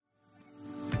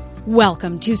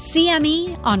Welcome to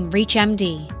CME on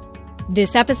ReachMD.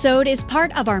 This episode is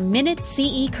part of our Minute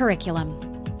CE curriculum.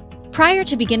 Prior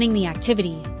to beginning the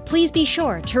activity, please be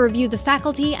sure to review the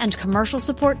faculty and commercial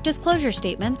support disclosure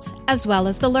statements, as well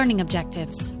as the learning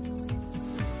objectives.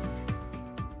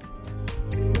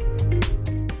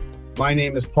 My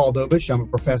name is Paul Dobesh. I'm a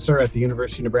professor at the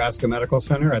University of Nebraska Medical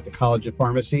Center at the College of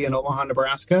Pharmacy in Omaha,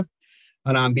 Nebraska.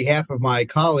 And on behalf of my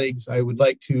colleagues, I would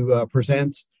like to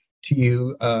present to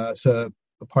you a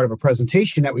part of a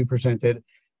presentation that we presented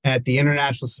at the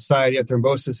International Society of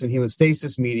Thrombosis and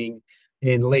Hemostasis meeting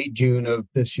in late June of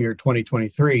this year,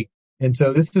 2023. And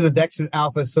so this is Andexanet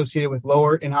alpha associated with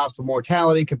lower in-hospital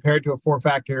mortality compared to a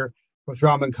 4-factor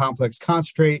prothrombin complex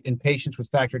concentrate in patients with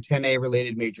Factor Xa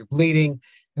related major bleeding.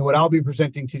 And what I'll be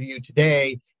presenting to you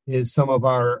today is some of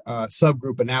our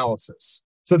subgroup analysis.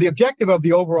 So the objective of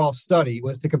the overall study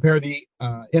was to compare the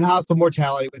in-hospital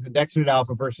mortality with Andexanet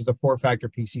alpha versus a 4-factor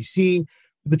PCC,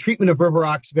 the treatment of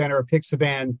rivaroxaban or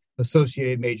apixaban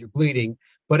associated major bleeding,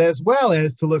 but as well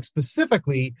as to look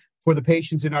specifically for the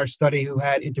patients in our study who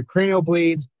had intracranial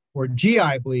bleeds or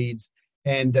GI bleeds,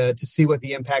 and to see what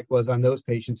the impact was on those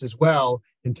patients as well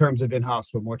in terms of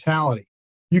in-hospital mortality.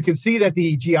 You can see that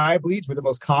the GI bleeds were the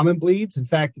most common bleeds. In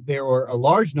fact, there were a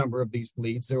large number of these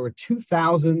bleeds. There were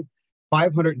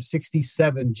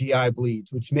 2,567 GI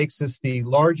bleeds, which makes this the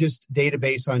largest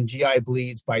database on GI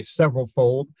bleeds by several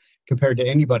fold compared to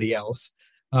anybody else.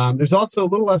 There's also a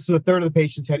little less than a third of the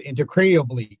patients had intracranial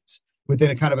bleeds within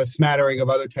a kind of a smattering of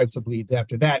other types of bleeds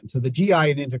after that. And so the GI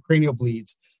and intracranial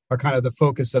bleeds are kind of the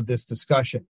focus of this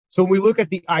discussion. So when we look at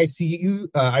the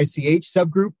ICH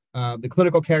subgroup, the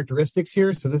clinical characteristics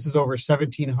here, so this is over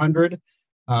 1,700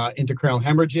 intracranial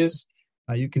hemorrhages.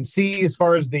 You can see as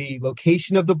far as the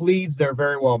location of the bleeds, they're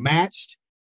very well matched.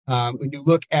 When you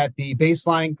look at the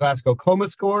baseline Glasgow Coma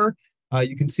score,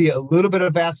 you can see a little bit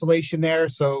of vacillation there.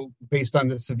 So based on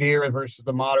the severe versus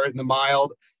the moderate and the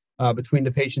mild between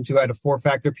the patients who had a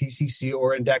 4-factor PCC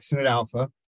or Andexanet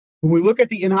alpha. When we look at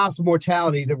the in-hospital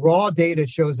mortality, the raw data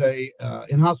shows a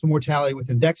in-hospital mortality with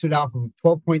Andexanet alpha of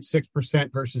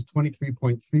 12.6% versus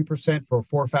 23.3% for a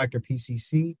 4-factor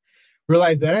PCC.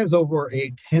 Realize that has over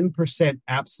a 10%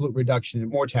 absolute reduction in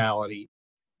mortality.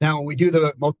 Now, when we do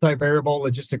the multivariable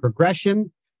logistic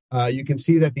regression, you can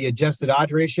see that the adjusted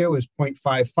odds ratio is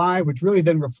 0.55, which really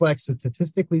then reflects a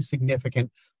statistically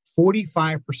significant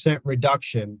 45%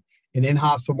 reduction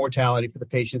in-hospital mortality for the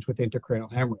patients with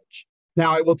intracranial hemorrhage.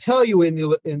 Now, I will tell you in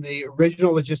the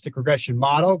original logistic regression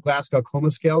model, Glasgow Coma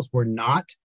scales were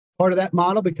not part of that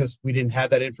model because we didn't have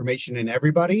that information in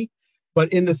everybody.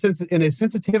 But in a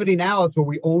sensitivity analysis where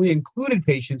we only included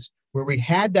patients where we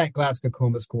had that Glasgow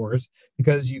Coma scores,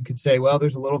 because you could say, well,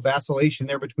 there's a little vacillation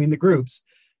there between the groups.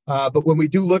 But when we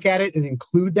do look at it and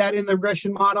include that in the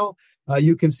regression model,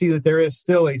 you can see that there is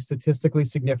still a statistically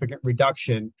significant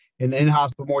reduction in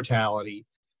hospital mortality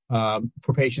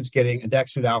for patients getting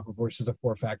Andexanet alpha versus a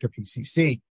 4-factor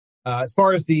PCC. As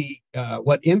far as the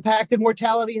what impacted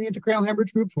mortality in the intracranial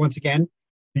hemorrhage groups, once again,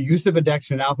 the use of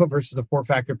Andexanet alpha versus a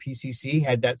 4-factor PCC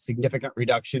had that significant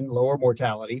reduction, lower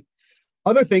mortality.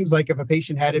 Other things like if a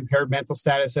patient had impaired mental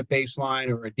status at baseline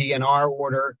or a DNR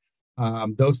order,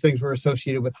 those things were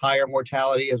associated with higher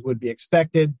mortality as would be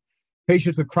expected.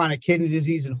 Patients with chronic kidney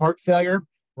disease and heart failure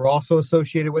were also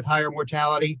associated with higher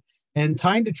mortality. And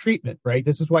time to treatment, right?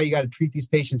 This is why you got to treat these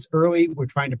patients early. We're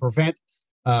trying to prevent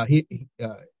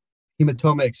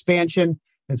hematoma expansion.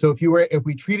 And so if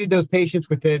we treated those patients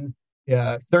within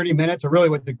 30 minutes, or really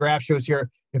what the graph shows here,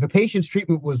 if a patient's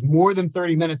treatment was more than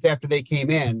 30 minutes after they came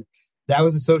in, that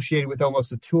was associated with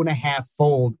almost a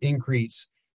 2.5-fold increase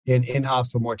in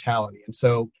in-hospital mortality. And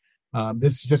so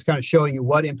this is just kind of showing you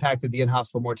what impacted the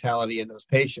in-hospital mortality in those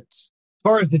patients. As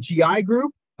far as the GI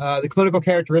group, the clinical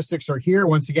characteristics are here.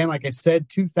 Once again, like I said,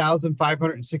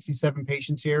 2,567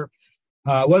 patients here.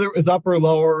 Whether it was up or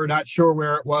lower, not sure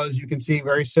where it was, you can see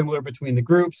very similar between the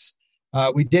groups.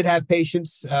 We did have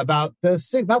patients, about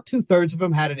 2/3 of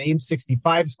them had an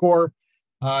AIM-65 score.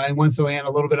 And once again,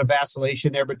 a little bit of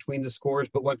vacillation there between the scores,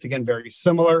 but once again, very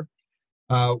similar.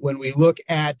 When we look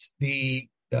at the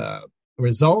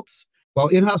results, while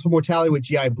in-hospital mortality with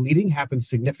GI bleeding happens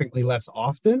significantly less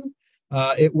often,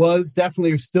 it was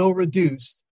definitely still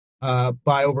reduced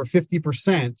by over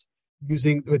 50%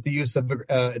 with the use of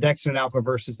Andexanet alpha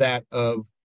versus that of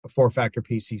a 4-factor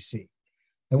PCC.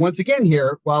 And once again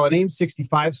here, while an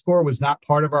AIM-65 score was not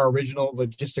part of our original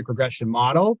logistic regression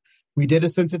model, we did a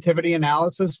sensitivity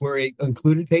analysis where it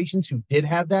included patients who did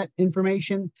have that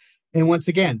information. And once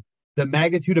again, the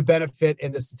magnitude of benefit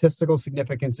and the statistical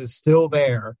significance is still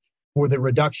there for the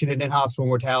reduction in in-hospital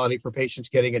mortality for patients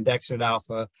getting Andexanet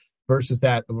alpha versus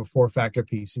that of a 4-factor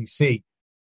PCC.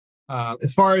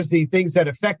 As far as the things that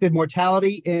affected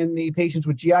mortality in the patients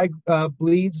with GI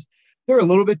bleeds, they're a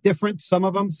little bit different. Some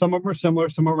of them are similar,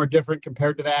 some of them are different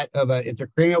compared to that of an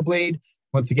intracranial bleed.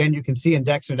 Once again, you can see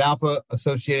Andexanet alpha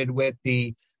associated with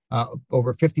the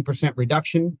over 50%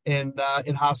 reduction in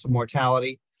hospital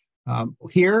mortality.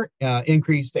 Here,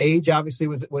 increased age obviously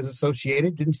was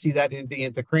associated. Didn't see that in the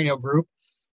intracranial group.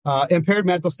 Impaired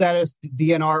mental status,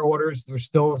 DNR orders, were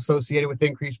still associated with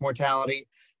increased mortality.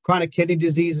 Chronic kidney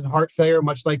disease and heart failure,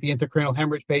 much like the intracranial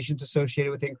hemorrhage patients,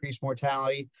 associated with increased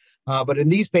mortality. But in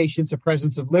these patients, the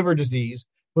presence of liver disease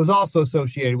was also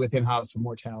associated with in-hospital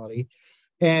mortality.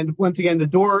 And once again,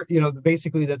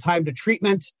 basically the time to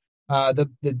treatment,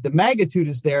 the magnitude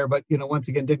is there, but, once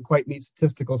again, didn't quite meet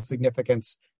statistical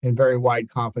significance and very wide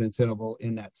confidence interval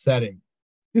in that setting.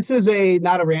 This is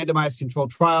not a randomized controlled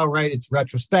trial, right? It's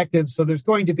retrospective. So there's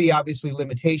going to be obviously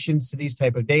limitations to these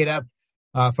type of data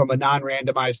from a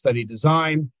non-randomized study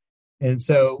design. And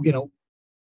so,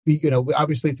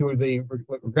 obviously through the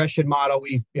regression model,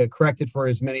 we corrected for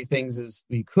as many things as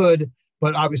we could,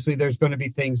 but obviously there's going to be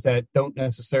things that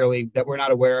that we're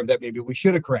not aware of that maybe we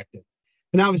should have corrected.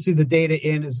 And obviously the data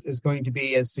in is going to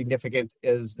be as significant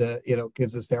as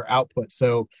gives us their output.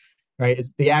 So, right,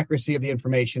 the accuracy of the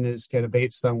information is kind of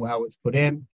based on how it's put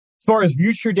in. As far as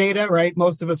future data, right,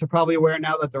 most of us are probably aware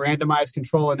now that the randomized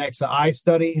control Andexanet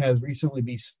study has recently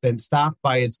been stopped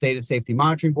by its Data Safety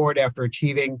Monitoring Board after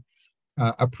achieving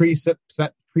a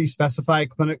pre-specified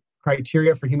clinical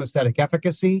criteria for hemostatic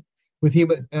efficacy with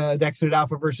Andexanet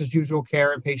alpha versus usual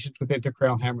care in patients with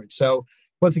intracranial hemorrhage. So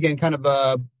once again, kind of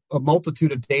a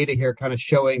multitude of data here kind of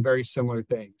showing very similar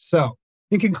things. So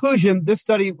in conclusion, this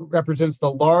study represents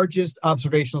the largest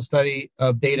observational study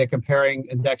of data comparing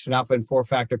Andexanet alpha and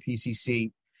 4-factor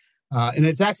PCC, and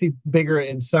it's actually bigger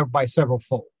by several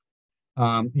fold.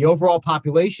 The overall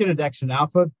population of Andexanet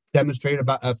alpha demonstrated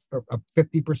about a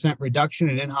 50% reduction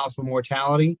in in-hospital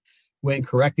mortality when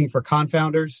correcting for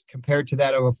confounders compared to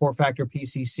that of a 4-factor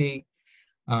PCC.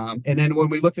 And then when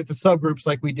we looked at the subgroups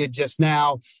like we did just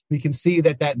now, we can see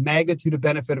that magnitude of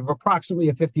benefit of approximately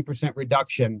a 50%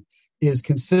 reduction is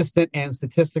consistent and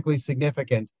statistically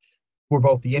significant for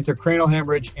both the intracranial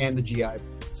hemorrhage and the GI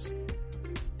bleeds.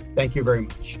 Thank you very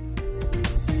much.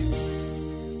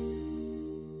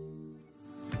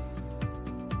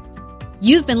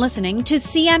 You've been listening to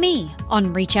CME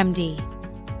on ReachMD.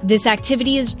 This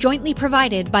activity is jointly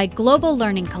provided by Global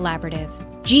Learning Collaborative,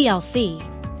 GLC,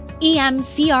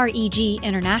 EMCREG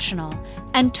International,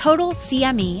 and Total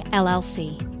CME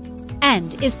LLC,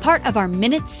 and is part of our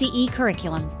Minute CE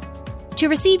curriculum. To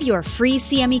receive your free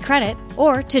CME credit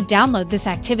or to download this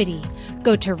activity,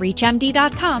 go to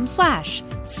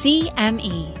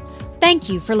reachmd.com/CME. Thank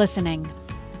you for listening.